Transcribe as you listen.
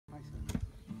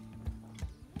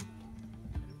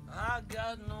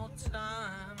got no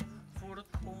time for the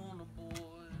corner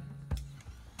boys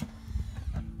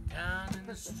down in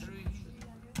the street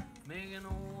making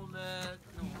all that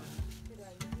noise,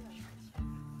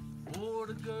 or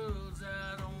the girls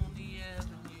out on the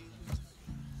avenue.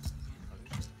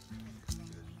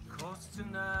 'Cause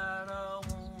tonight I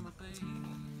wanna be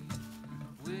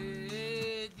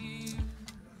with you.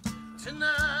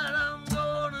 Tonight I'm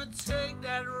gonna take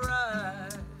that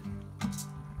ride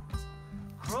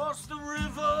across the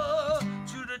river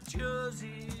to the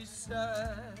Jersey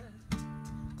side.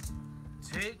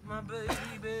 Take my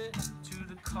baby to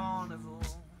the carnival,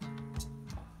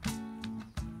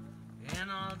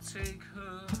 and I'll take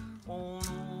her on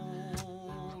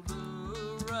all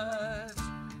the rides.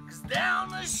 'Cause down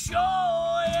the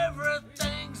shore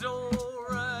everything's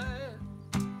alright.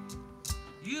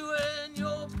 You and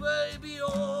your baby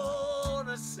on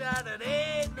a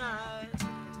Saturday night.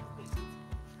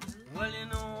 Well, you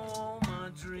know all my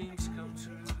dreams come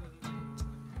true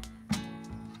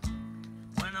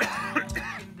when I'm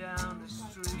walking down the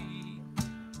street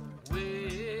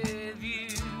with you.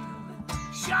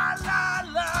 Sha la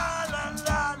la la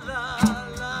la la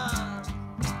la.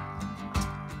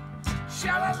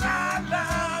 Sha la la la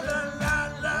la la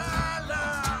la la.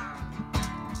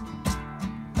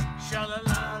 Sha la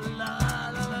la la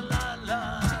la la la la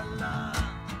la.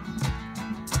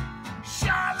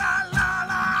 Sha la la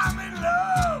la. I'm in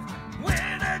love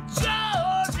with a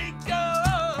Geordie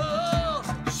girl.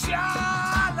 Sha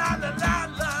la la la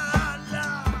la la.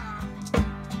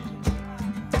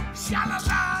 Sha la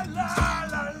la la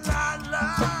la la la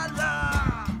la.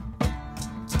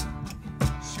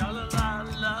 Sha la la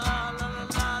la la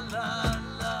la la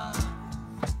la.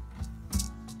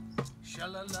 Sha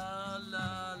la la la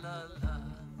la la.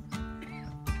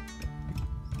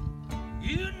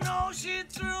 You know she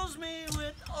thrills me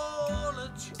with all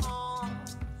her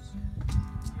charms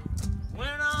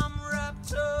when I'm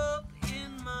wrapped up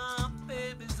in my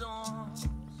baby's arms.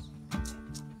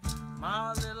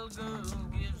 My little girl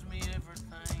gives me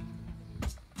everything.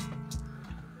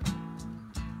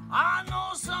 I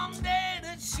know someday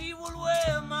that she will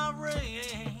wear my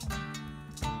ring.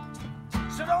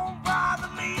 So don't bother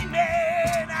me,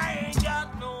 man, I ain't got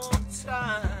no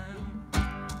time.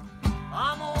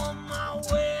 I'm on my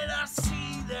way to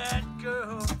see that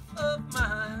girl of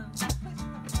mine.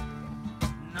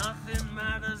 Nothing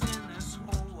matters in this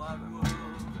whole wide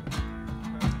world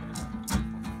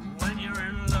when you're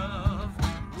in love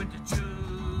with the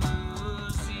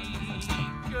Jersey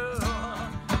girl.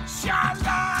 Sha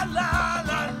la la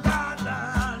la la la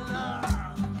la.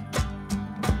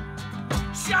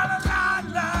 Sha la la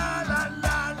la la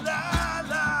la la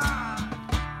la.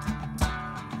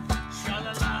 Sha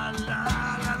la la la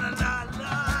la la la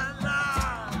la la.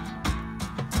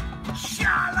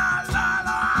 Sha la la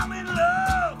la. I'm in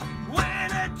love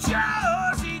with a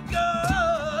Jersey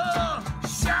girl.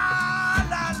 Sha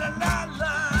la la la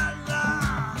la la.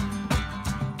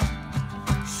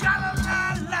 Sha la la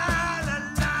la la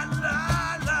la la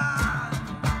la.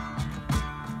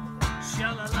 Sha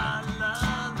la la la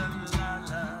la la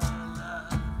la la.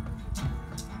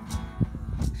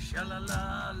 Sha la la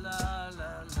la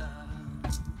la la.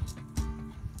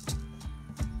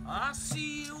 I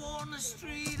see you on the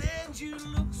street and you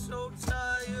look so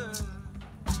tired.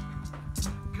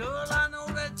 Girl, I know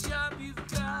that job you've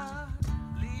got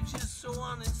leaves you so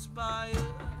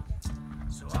uninspired.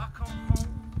 So I come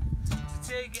home to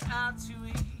take you out to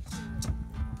eat.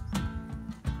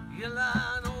 You're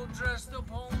lying all dressed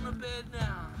up on the bed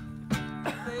now,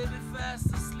 baby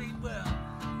fast asleep. Well,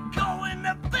 go in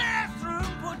the bathroom,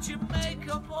 put your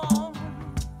makeup on.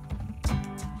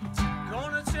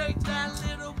 Gonna take that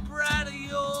little brat of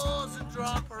yours and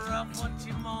drop her off at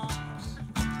your mom's.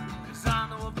 'Cause I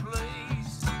know a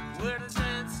place where the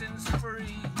dancing's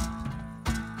free.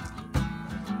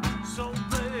 So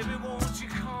baby, won't you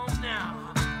come now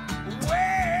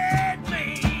with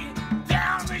me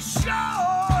down the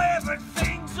shore?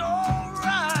 Everything's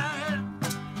alright.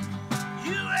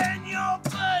 You and your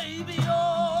baby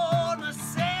on a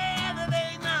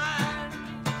Saturday night.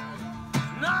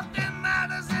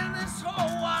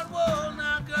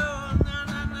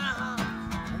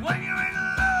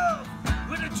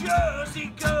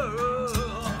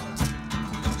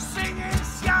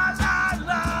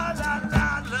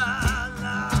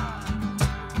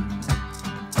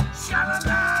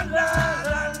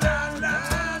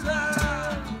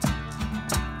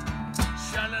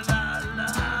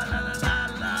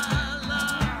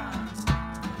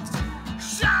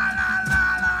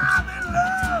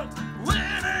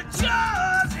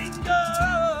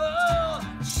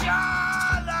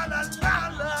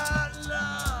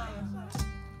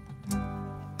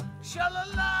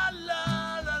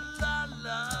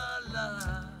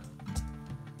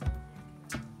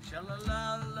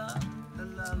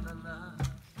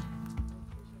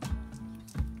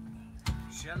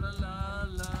 Sha la la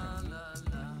la la.